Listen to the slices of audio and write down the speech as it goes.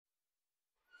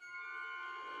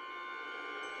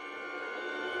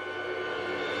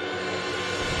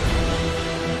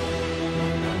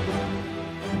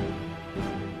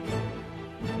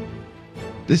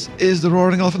This is the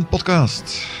Roaring Elephant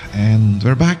Podcast, and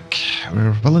we're back.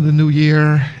 We're well in the new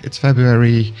year. It's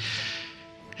February,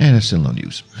 and there's still no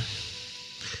news.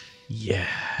 Yeah,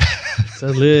 it's a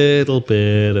little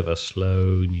bit of a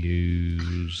slow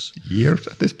news year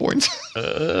at this point.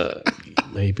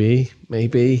 Maybe.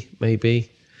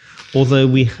 Although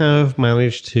we have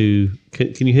managed to.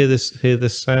 Can you hear this? Hear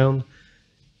this sound?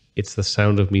 It's the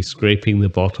sound of me scraping the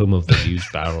bottom of the news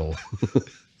barrel.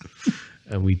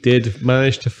 And we did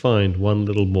manage to find one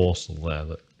little morsel there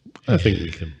that I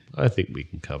think we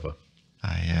can cover.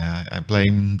 I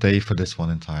blame Dave for this one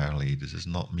entirely. This is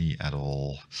not me at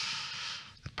all.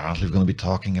 Apparently, we're going to be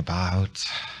talking about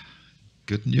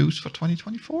good news for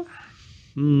 2024.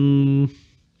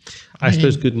 I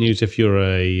suppose good news if you're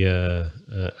a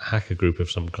hacker group of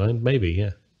some kind, maybe,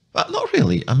 yeah. But not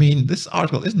really. I mean, this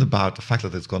article isn't about the fact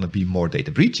that there's going to be more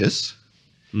data breaches,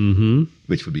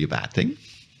 which would be a bad thing.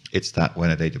 It's that when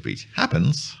a data breach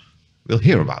happens, we'll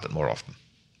hear about it more often,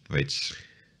 which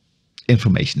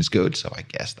information is good, so I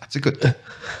guess that's a good thing.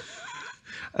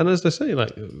 And as I say,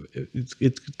 like it's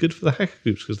good for the hacker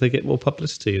groups because they get more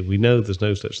publicity, and we know there's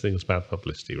no such thing as bad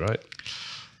publicity, right?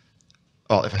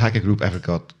 Well, if a hacker group ever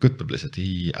got good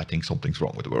publicity, I think something's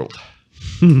wrong with the world.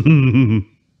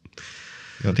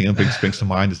 The only thing that springs to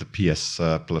mind is the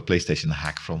PlayStation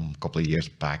hack from a couple of years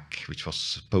back, which was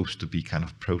supposed to be kind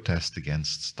of protest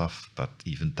against stuff, but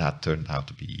even that turned out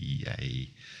to be a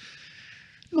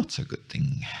not so good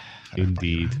thing.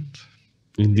 Indeed.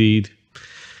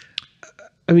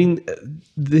 I mean,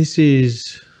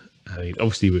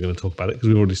 obviously we're going to talk about it because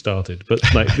we've already started, but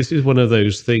like this is one of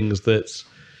those things that's.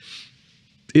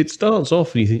 It starts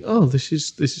off and you think, oh, this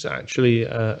is actually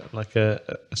like a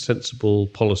sensible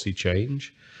policy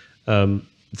change.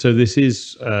 So this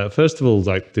is, first of all,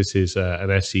 like this is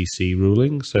an SEC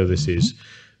ruling. So this is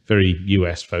very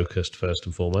US focused first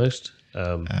and foremost.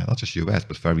 Not just US,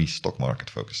 but very stock market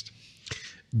focused.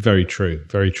 Very true.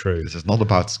 This is not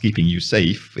about keeping you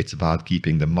safe. It's about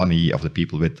keeping the money of the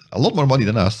people with a lot more money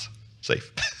than us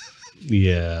safe.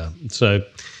 Yeah. So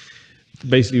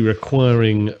basically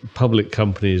requiring public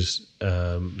companies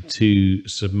to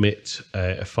submit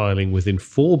a filing within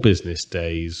 4 business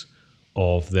days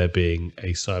of there being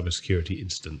a cybersecurity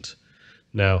incident.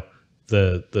 Now,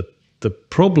 the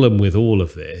problem with all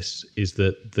of this is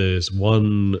that there's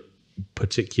one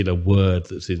particular word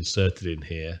that's inserted in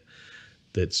here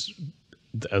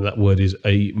and that word is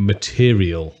a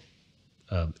material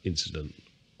incident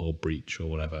or breach or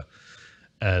whatever.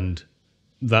 And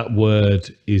that word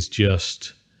is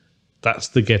that's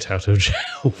the get out of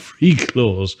jail free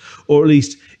clause, or at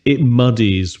least it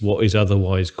muddies what is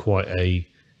otherwise quite a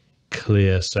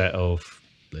clear set of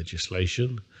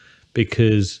legislation.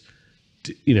 Because,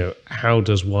 how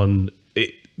does one,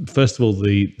 first of all,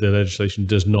 the legislation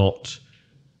does not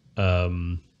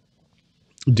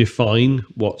define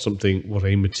what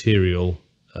a material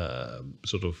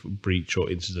sort of breach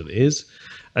or incident is.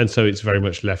 And so it's very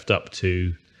much left up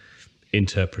to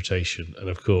interpretation, and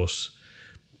of course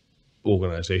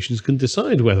organizations can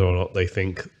decide whether or not they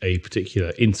think a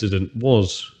particular incident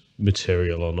was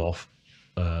material or not.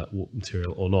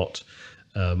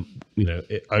 I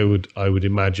would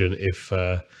imagine if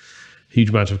a huge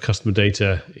amount of customer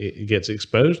data gets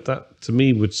exposed, that to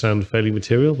me would sound fairly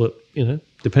material, but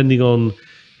depending on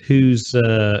whose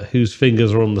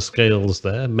fingers are on the scales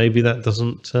there, maybe that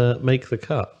doesn't make the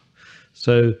cut.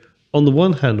 So on the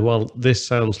one hand, while this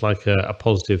sounds like a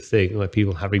positive thing, like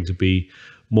people having to be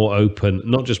more open,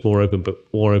 not just more open, but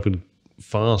more open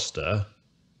faster,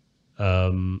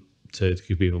 to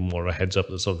give people more of a heads up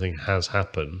that something has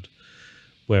happened.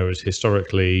 Whereas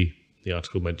historically, the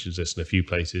article mentions this in a few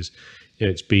places,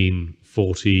 it's been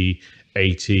 40,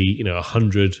 80,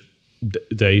 100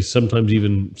 days, sometimes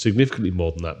even significantly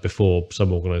more than that before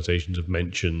some organizations have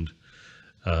mentioned,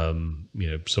 some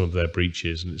of their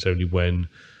breaches. And it's only when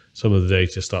some of the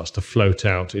data starts to float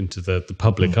out into the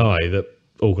public eye that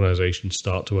organizations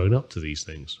start to own up to these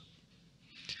things.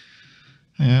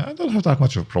 Yeah, I don't have that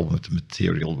much of a problem with the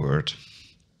material word,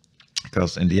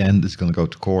 because in the end it's going to go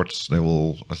to courts. They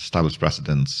will establish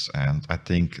precedents, and I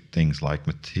think things like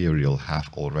material have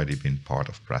already been part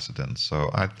of precedents.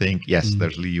 So I think, yes,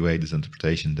 there's leeway, there's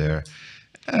interpretation there.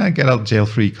 Get out jail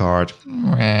free card.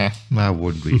 I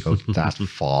wouldn't really go that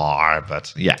far,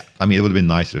 but yeah, I mean, it would have been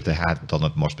nicer if they had done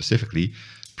it more specifically.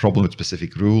 Problem with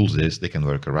specific rules is they can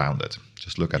work around it.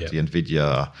 Just look at the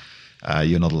NVIDIA.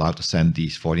 You're not allowed to send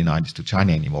these 4090s to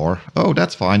China anymore. Oh,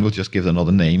 that's fine. We'll just give them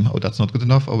another name. Oh, that's not good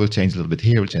enough. Oh, we'll change a little bit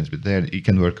here. We'll change a bit there. You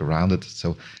can work around it.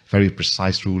 So very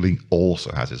precise ruling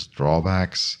also has its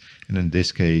drawbacks. And in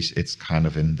this case, it's kind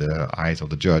of in the eyes of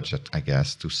the judge, I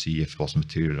guess, to see if it was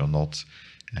material or not.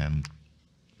 And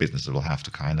businesses will have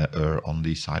to kind of err on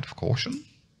the side of caution.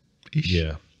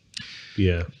 Yeah.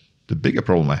 Yeah. The bigger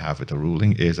problem I have with the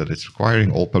ruling is that it's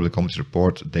requiring all public companies to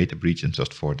report data breach in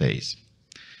just 4 days.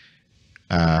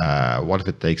 What if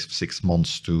it takes 6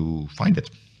 months to find it?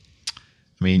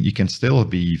 I mean, you can still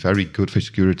be very good for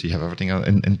security, have everything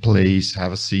in place,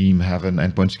 have a SIEM, have an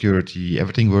endpoint security,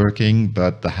 everything working,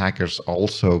 but the hackers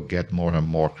also get more and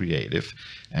more creative.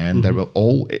 And there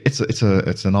will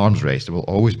it's an arms race. There will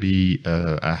always be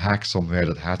a hack somewhere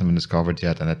that hasn't been discovered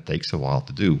yet, and it takes a while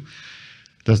to do.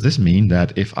 Does this mean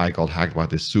that if I got hacked by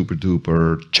this super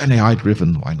duper Gen AI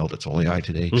driven, why not, it's all AI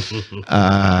today,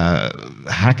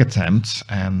 hack attempt,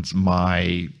 and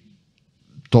my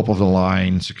top of the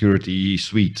line security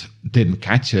suite didn't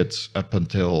catch it up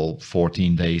until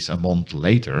 14 days, a month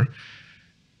later,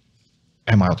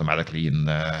 am I automatically in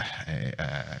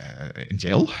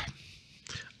jail?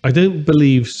 I don't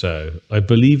believe so. I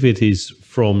believe it is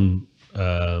from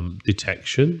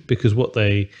detection, because what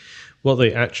they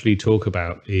actually talk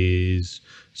about is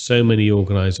so many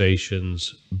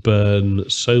organizations burn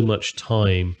so much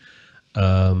time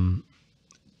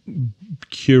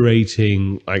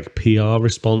curating like PR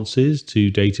responses to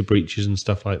data breaches and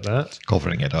stuff like that.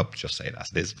 Covering it up, just say it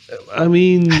as it is. I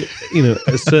mean,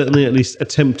 certainly at least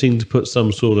attempting to put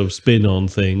some sort of spin on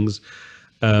things.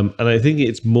 And I think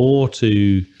it's more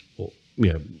to,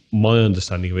 my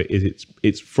understanding of it is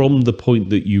it's from the point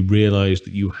that you realize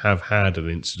that you have had an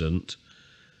incident,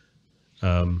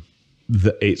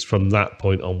 that it's from that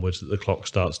point onwards that the clock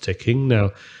starts ticking.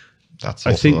 Now, that's also,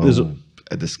 I think there's a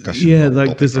discussion. Yeah,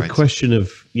 like there's a question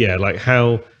of like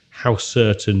how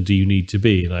certain do you need to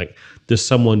be? Like, does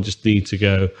someone just need to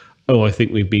go, oh, I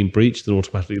think we've been breached, and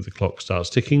automatically the clock starts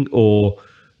ticking, or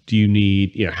do you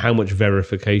need, how much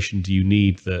verification do you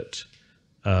need that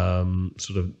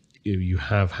sort of you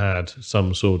have had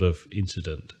some sort of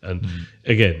incident? And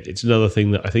again, it's another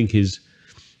thing that I think is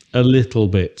a little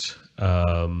bit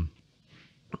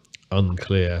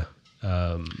unclear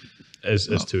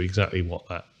as to exactly what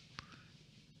that.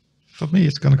 For me,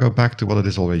 it's going to go back to what it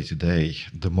is already today.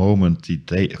 The moment the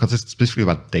data, because it's specifically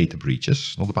about data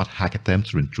breaches, not about hack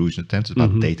attempts or intrusion attempts, it's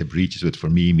about data breaches, which for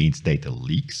me means data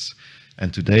leaks.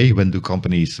 And today, when do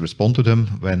companies respond to them?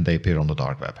 When they appear on the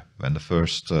dark web, when the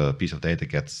first piece of data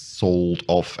gets sold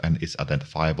off and is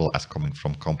identifiable as coming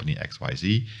from company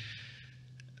XYZ.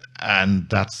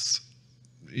 And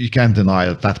you can't deny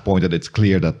at that point that it's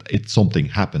clear that something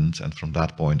happened, and from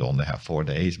that point on they have 4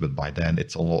 days, but by then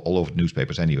it's all over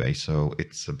newspapers anyway, so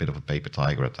it's a bit of a paper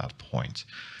tiger at that point.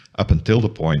 Up until the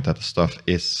point that the stuff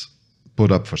is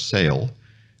put up for sale,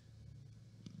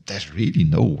 there's really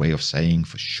no way of saying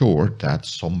for sure that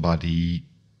somebody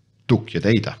took your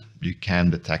data. You can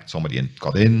detect somebody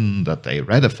got in, that they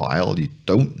read a file. You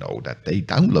don't know that they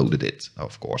downloaded it,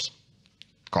 of course.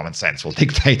 Common sense will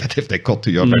dictate that if they got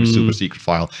to your very super secret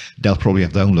file, they'll probably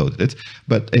have downloaded it.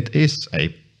 But it is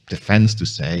a defense to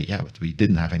say, yeah, but we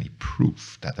didn't have any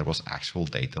proof that there was actual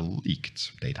data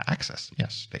leaked. Data access,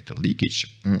 yes, data leakage.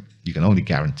 You can only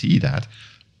guarantee that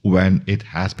when it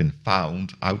has been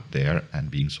found out there and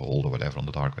being sold or whatever on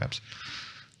the dark webs.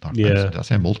 Webs. Did I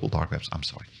say multiple dark webs? I'm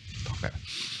sorry. Dark web.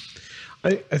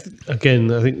 I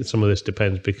think some of this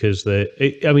depends, because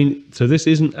so this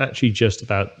isn't actually just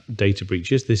about data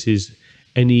breaches. This is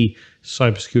any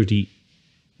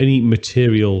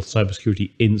material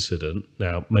cybersecurity incident.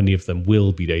 Now, many of them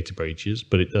will be data breaches,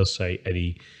 but it does say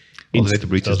any. Well, the data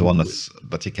breach is the one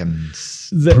that you can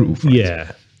prove. Right?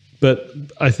 Yeah, but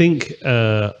I think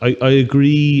I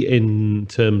agree in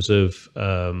terms of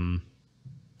I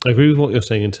agree with what you're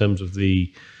saying in terms of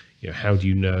the how do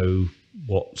you know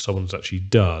what someone's actually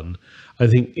done. I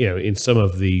think in some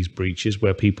of these breaches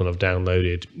where people have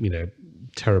downloaded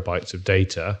terabytes of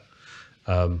data,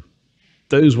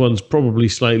 those ones probably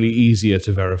slightly easier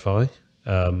to verify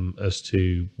as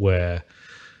to where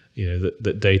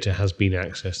that data has been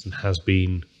accessed and has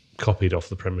been copied off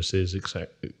the premises,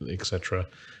 etc.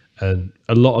 And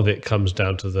a lot of it comes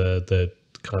down to the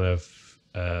kind of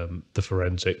the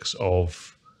forensics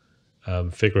of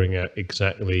figuring out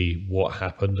exactly what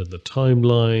happened and the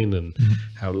timeline and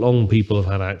how long people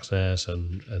have had access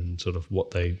and sort of what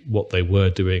they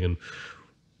were doing. And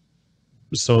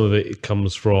some of it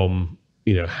comes from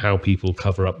how people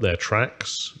cover up their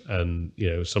tracks, and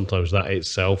sometimes that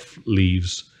itself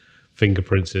leaves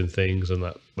fingerprints in things and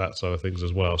that sort of things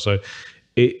as well. So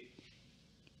I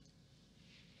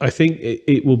think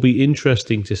it will be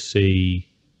interesting to see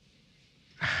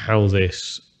how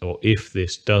this, or if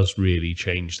this does really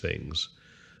change things.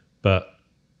 But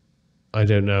I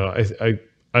don't know.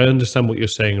 I understand what you're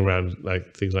saying around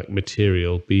like things like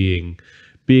material being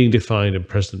defined and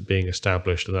precedent being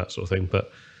established and that sort of thing,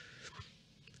 but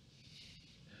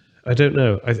I don't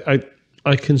know.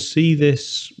 I can see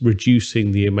this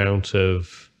reducing the amount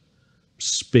of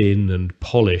spin and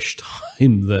polish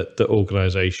time that the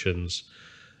organizations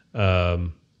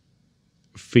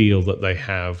feel that they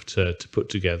have to put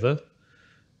together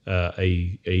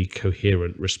a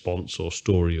coherent response or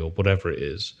story or whatever it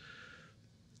is.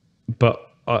 But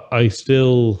I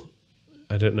still,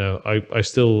 I don't know. I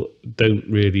still don't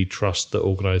really trust that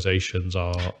organizations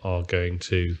are going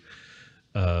to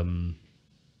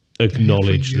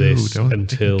acknowledge this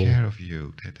until taking care of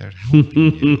you. They're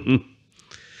helping you.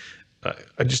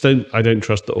 I just don't. I don't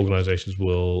trust that organisations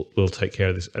will take care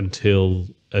of this until,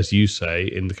 as you say,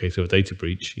 in the case of a data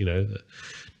breach, the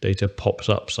data pops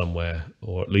up somewhere,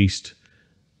 or at least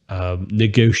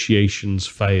negotiations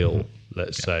fail.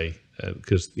 Let's say,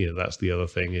 because that's the other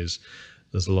thing is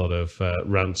there's a lot of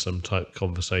ransom type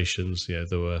conversations. There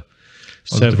were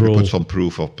several. Put some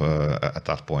proof up at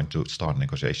that point to start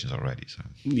negotiations already. So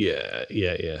Yeah.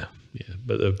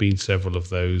 But there have been several of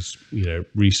those,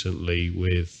 recently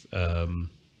with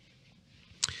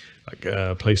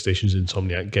PlayStation's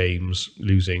Insomniac Games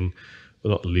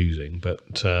not losing,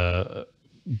 but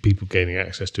people gaining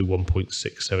access to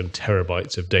 1.67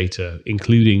 terabytes of data,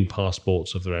 including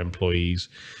passports of their employees,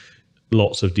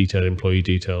 lots of detailed employee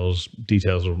details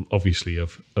obviously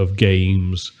of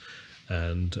games,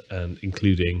 and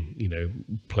including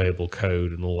playable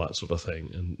code and all that sort of thing,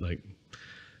 and like.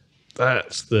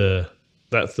 That's the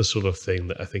sort of thing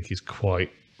that I think is quite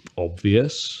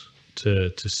obvious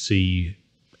to see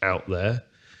out there.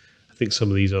 I think some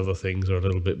of these other things are a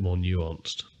little bit more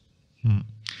nuanced. On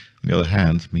the other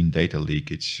hand, data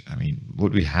leakage.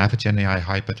 Would we have a Gen AI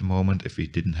hype at the moment if we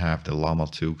didn't have the Llama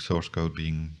 2 source code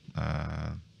being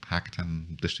hacked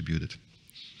and distributed?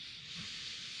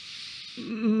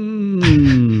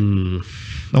 Mm.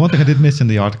 Now, one thing I did miss in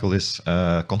the article is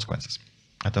consequences.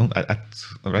 I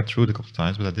read through it a couple of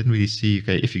times, but I didn't really see,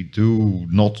 okay, if you do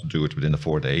not do it within the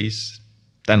 4 days,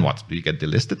 then what? Do you get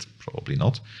delisted? Probably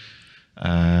not.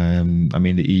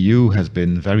 The EU has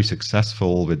been very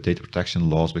successful with data protection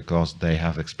laws because they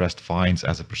have expressed fines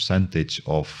as a percentage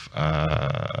of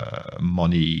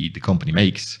money the company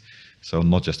makes. So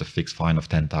not just a fixed fine of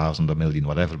 10,000, a million,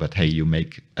 whatever, but hey, you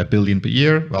make $1 billion per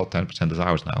year, well, 10% is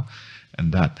ours now.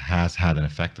 And that has had an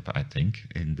effect, I think.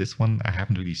 In this one, I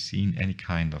haven't really seen any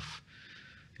kind of...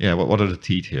 what are the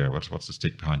teeth here? What's the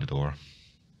stick behind the door?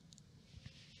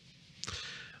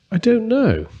 I don't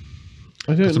know.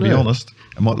 To be honest,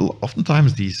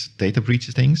 oftentimes these data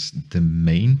breaches things, the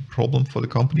main problem for the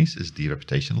companies is the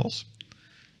reputation loss.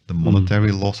 The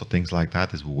monetary loss or things like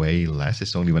that is way less.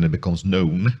 It's only when it becomes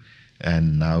known.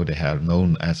 And now they are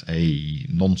known as a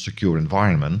non-secure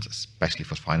environment, especially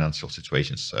for financial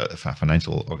situations,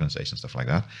 financial organizations, stuff like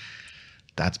that.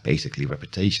 That's basically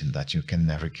reputation that you can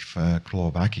never claw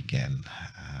back again.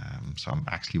 So I'm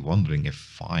actually wondering if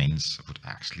fines would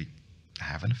actually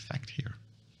have an effect here.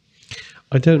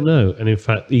 I don't know. And in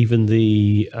fact, even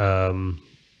the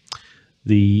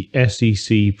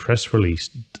SEC press release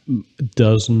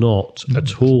does not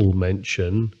at all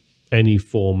mention any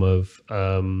form of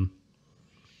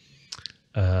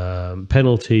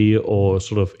penalty or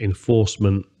sort of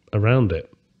enforcement around it.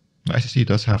 SEC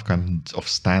does have kind of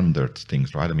standard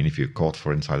things, right? If you're caught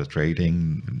for insider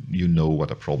trading, you know what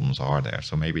the problems are there.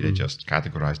 So maybe they just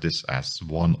categorize this as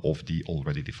one of the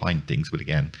already defined things, but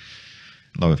again,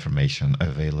 no information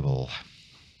available.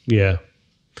 Yeah.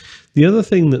 The other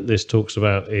thing that this talks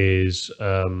about is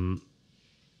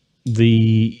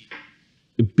the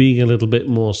being a little bit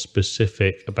more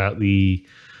specific about the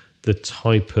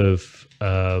type of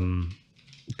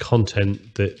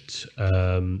content that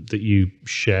you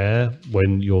share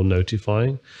when you're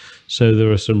notifying. So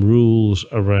there are some rules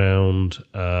around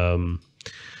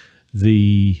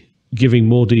the giving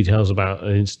more details about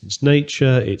an instance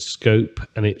nature, its scope,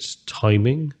 and its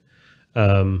timing,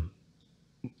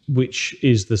 which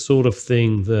is the sort of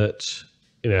thing that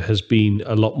has been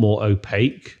a lot more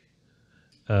opaque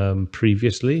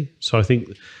previously. So I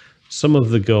think some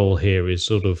of the goal here is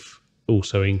sort of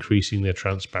also increasing the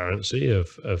transparency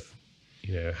of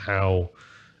how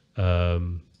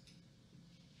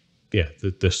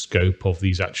the scope of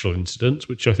these actual incidents,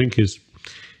 which I think is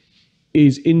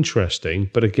interesting.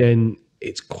 But again,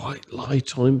 it's quite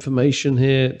light on information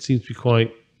here. It seems to be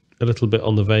quite a little bit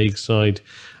on the vague side,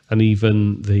 and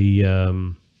even the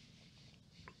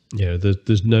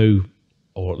there's no,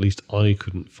 or at least I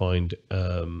couldn't find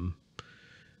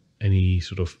any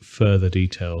sort of further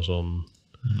details on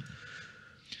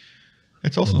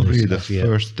It's also not really the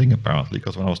first thing, apparently,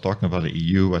 because when I was talking about the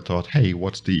EU, I thought, hey,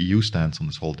 what's the EU stance on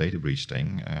this whole data breach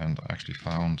thing? And I actually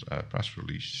found a press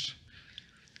release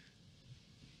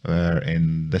where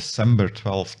in December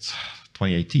 12th,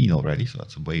 2018 already, so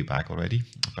that's way back already,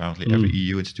 apparently every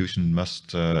EU institution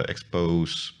must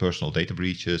expose personal data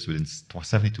breaches within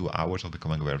 72 hours of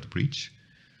becoming aware of the breach,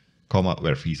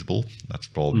 where feasible. That's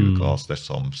probably because there's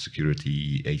some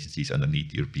security agencies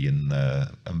underneath the European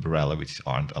umbrella which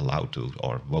aren't allowed to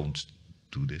or won't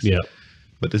do this. Yeah.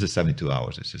 But this is 72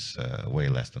 hours. This is way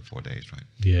less than 4 days, right?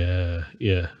 Yeah,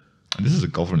 yeah. And this is a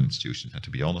government institution, and to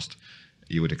be honest,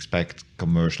 you would expect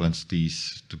commercial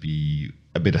entities to be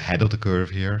a bit ahead of the curve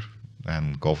here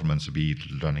and governments to be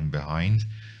running behind.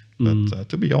 But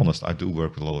to be honest, I do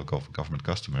work with a lot of government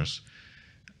customers.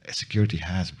 Security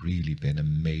has really been a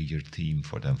major theme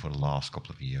for them for the last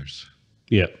couple of years.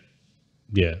 Yeah.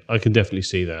 Yeah, I can definitely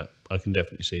see that.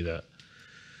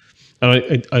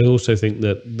 And I also think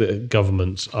that the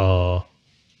governments are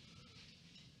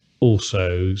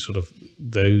also sort of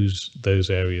those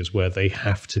areas where they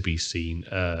have to be seen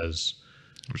as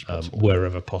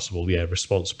wherever possible,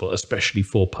 responsible, especially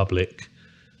for public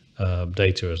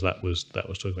data, as that was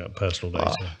talking about personal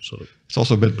data. Sort of. It's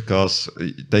also a bit because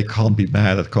they can't be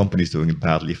mad at companies doing it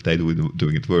badly if they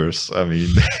doing it worse. I mean,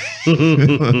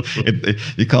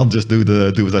 you can't just do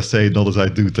as I say, not as I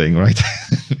do thing, right?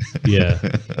 Yeah.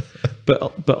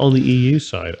 But on the EU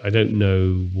side, I don't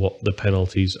know what the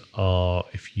penalties are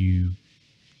if you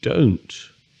don't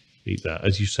meet that.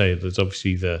 As you say, there's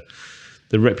obviously the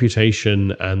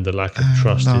reputation and the lack of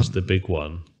trust is the big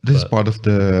one. This is part of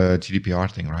the GDPR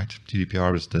thing, right?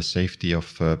 GDPR is the safety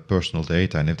of personal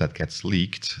data, and if that gets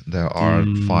leaked, there are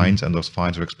fines, and those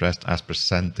fines are expressed as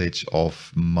percentage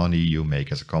of money you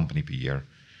make as a company per year.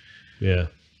 Yeah.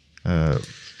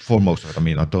 For most of it. I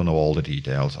mean, I don't know all the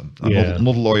details. I'm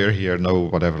not a lawyer here, no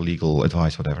whatever legal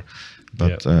advice, whatever.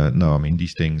 But no, I mean,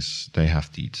 these things, they have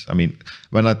teeth. I mean,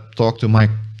 when I talk to my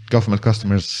government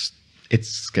customers, it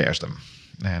scares them.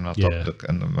 And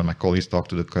and when my colleagues talk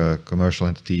to the commercial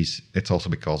entities, it's also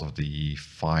because of the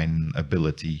fine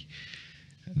ability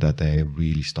that they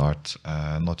really start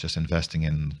not just investing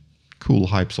in cool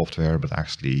hype software, but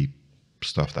actually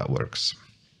stuff that works.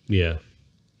 Yeah,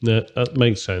 no, that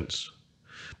makes sense.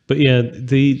 But yeah,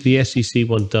 the SEC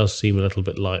one does seem a little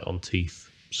bit light on teeth.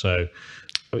 So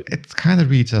it kind of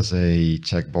reads as a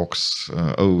checkbox.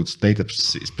 It's data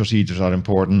procedures are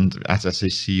important. As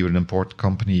SEC, you're an important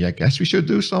company. I guess we should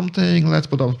do something. Let's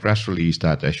put out a press release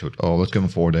that they should. Oh, let's give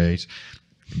them 4 days.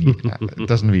 It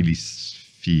doesn't really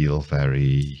feel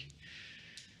very.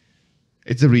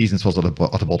 It's the reason it was at the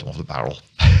bottom of the barrel.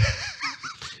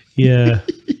 Yeah,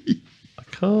 I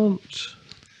can't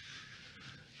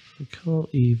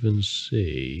even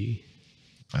see.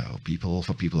 Well,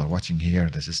 for people who are watching here,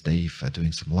 this is Dave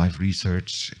doing some live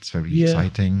research. It's very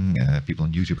exciting. People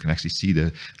on YouTube can actually see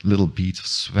the little beads of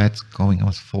sweat going on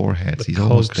his forehead. He's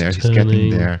almost there. He's getting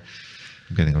there.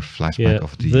 I'm getting a flashback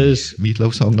of the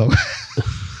Meatloaf song now.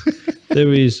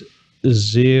 There is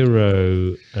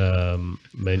zero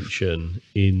mention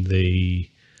in the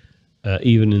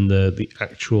even in the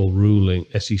actual ruling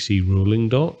SEC ruling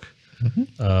doc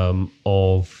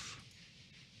of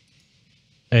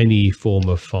any form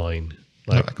of fine.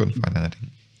 No, I couldn't find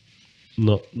anything.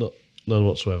 None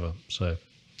whatsoever. So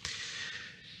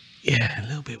yeah, a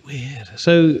little bit weird.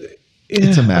 So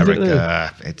it's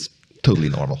America. It's totally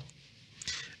normal.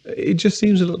 It just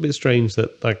seems a little bit strange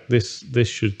that like this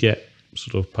should get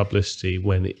sort of publicity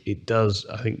when it does.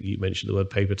 I think you mentioned the word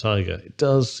paper tiger. It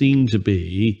does seem to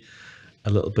be a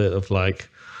little bit of like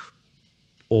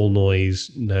all noise,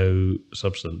 no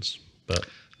substance. But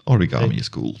origami is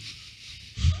cool.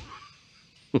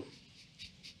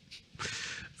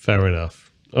 Fair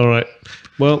enough. All right.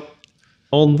 Well,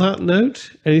 on that note,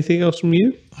 anything else from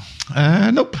you?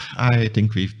 Nope. I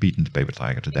think we've beaten the paper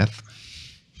tiger to death.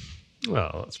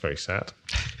 Well, that's very sad.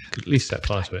 Could at least set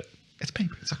fire to it. It's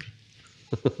paper. It's okay.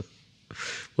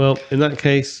 Well, in that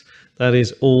case, that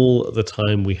is all the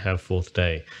time we have for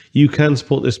today. You can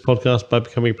support this podcast by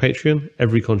becoming a Patreon.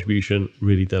 Every contribution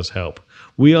really does help.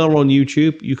 We are on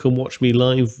YouTube. You can watch me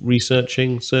live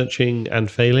researching, searching, and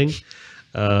failing.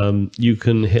 You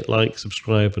can hit like,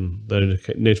 subscribe, and the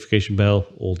notification bell,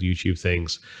 all the YouTube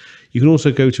things. You can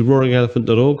also go to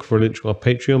roaringelephant.org for a link to our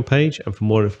Patreon page and for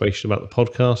more information about the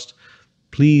podcast.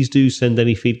 Please do send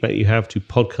any feedback you have to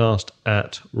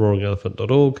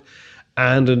podcast@roaringelephant.org.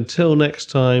 And until next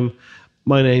time,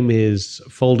 my name is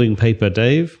Folding Paper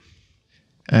Dave.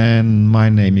 And my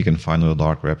name you can find on the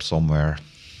dark web somewhere.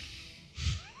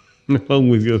 Along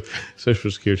with your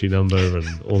social security number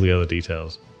and all the other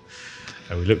details.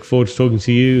 And we look forward to talking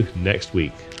to you next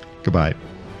week. Goodbye.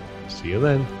 See you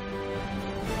then.